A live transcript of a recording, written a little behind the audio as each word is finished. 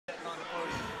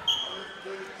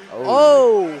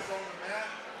Oh.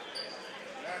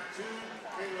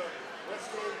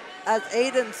 As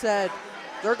Aiden said,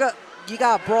 you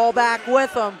got to brawl back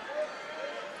with them.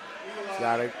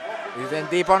 He's in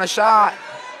deep on a shot.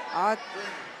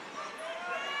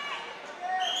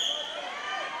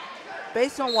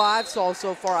 Based on what I've saw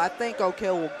so far, I think Oak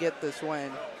Hill will get this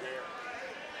win.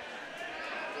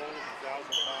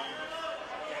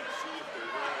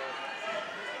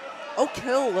 Oak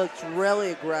Hill looks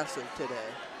really aggressive today.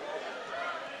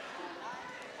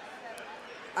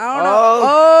 I don't know.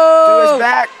 Oh! To his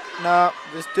back. No,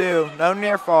 just do. No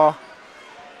near fall.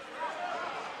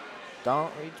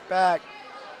 Don't reach back.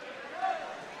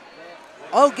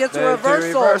 Oh, gets a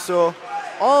reversal.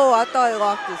 Oh, I thought he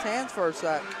locked his hands for a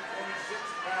sec.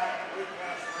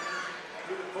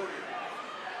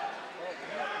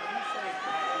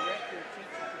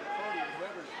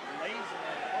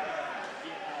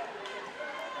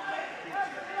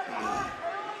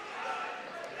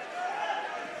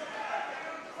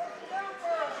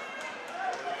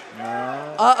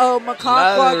 Uh-oh,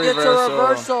 McConquois gets a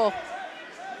reversal.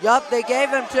 Yup, they gave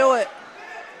him to it.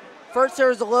 First, there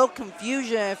was a little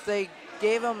confusion if they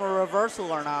gave him a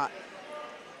reversal or not.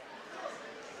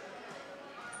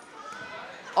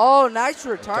 Oh, nice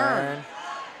return.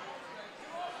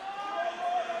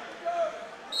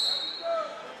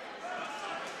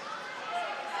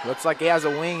 Looks like he has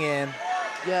a wing in.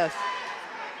 Yes.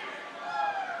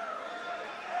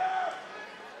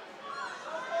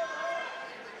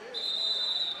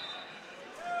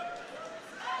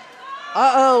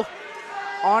 Uh-oh.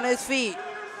 On his feet.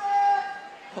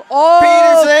 Oh!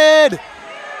 Peterson!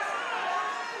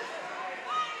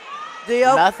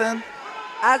 Nothing?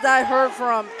 As I heard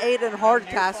from Aiden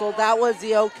Hardcastle, that was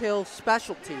the Oak Hill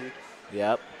specialty.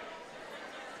 Yep.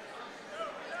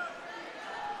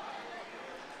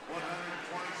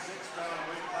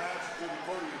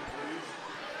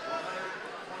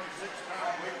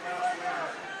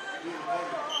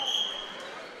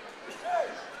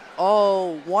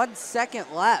 Oh, 1 second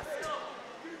left.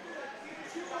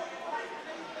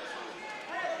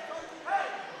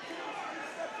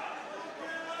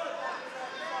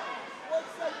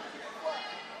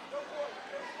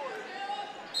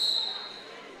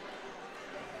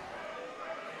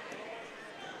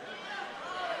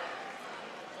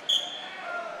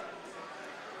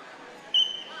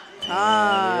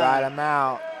 And you ride him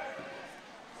out.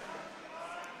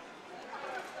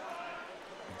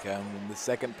 Okay, in the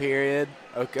second period,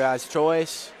 Oak Hill has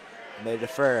choice, and they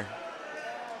defer.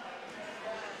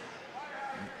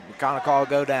 McConaughey will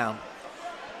go down.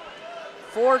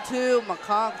 4-2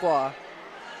 McConaughey.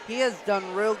 He has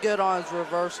done real good on his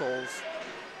reversals.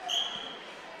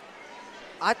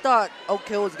 I thought Oak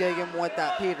Hill was going to get him with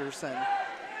that Peterson.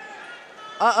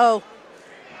 Uh-oh.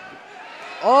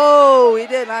 Oh, he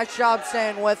did a nice job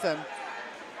staying with him.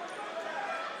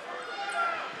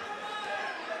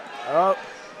 Oh.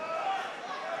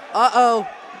 Uh-oh.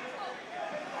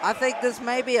 I think this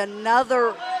may be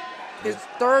his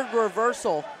third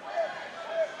reversal.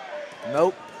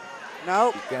 Nope.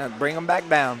 Nope. He's gonna bring him back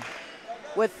down.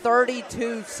 With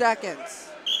 32 seconds.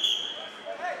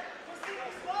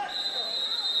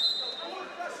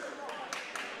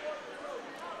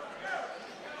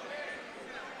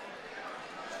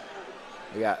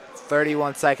 We got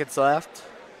 31 seconds left.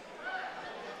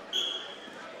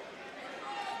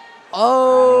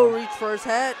 Oh, reach for his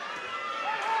head.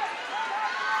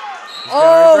 He's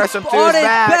gonna reverse him to on his his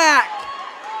back.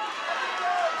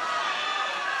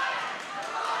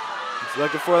 He's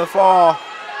looking for the fall.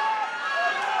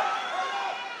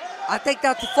 I think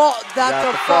that's a fall. That's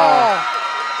a fall.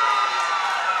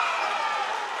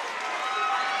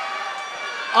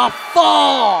 A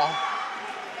fall.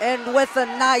 And with a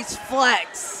nice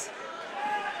flex.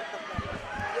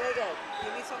 Diego,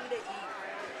 give me something to eat.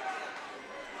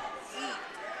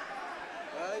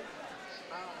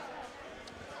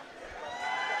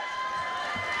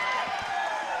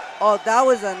 Oh, that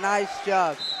was a nice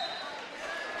job.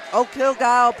 Oak Hill got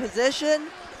out of position.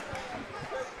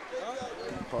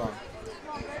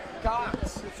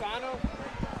 Cox.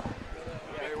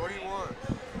 Hey, what do you want?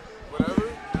 Whatever.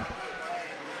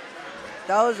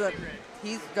 That was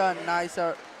he's done nice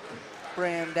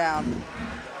bringing him down.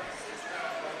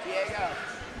 Diego,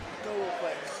 go real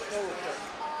quick.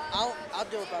 I'll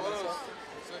do it by myself.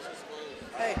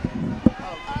 Hey.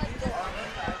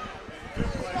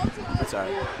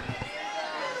 Sorry.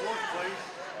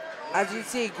 As you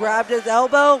see, grabbed his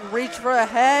elbow, reached for a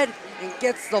head, and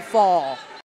gets the fall.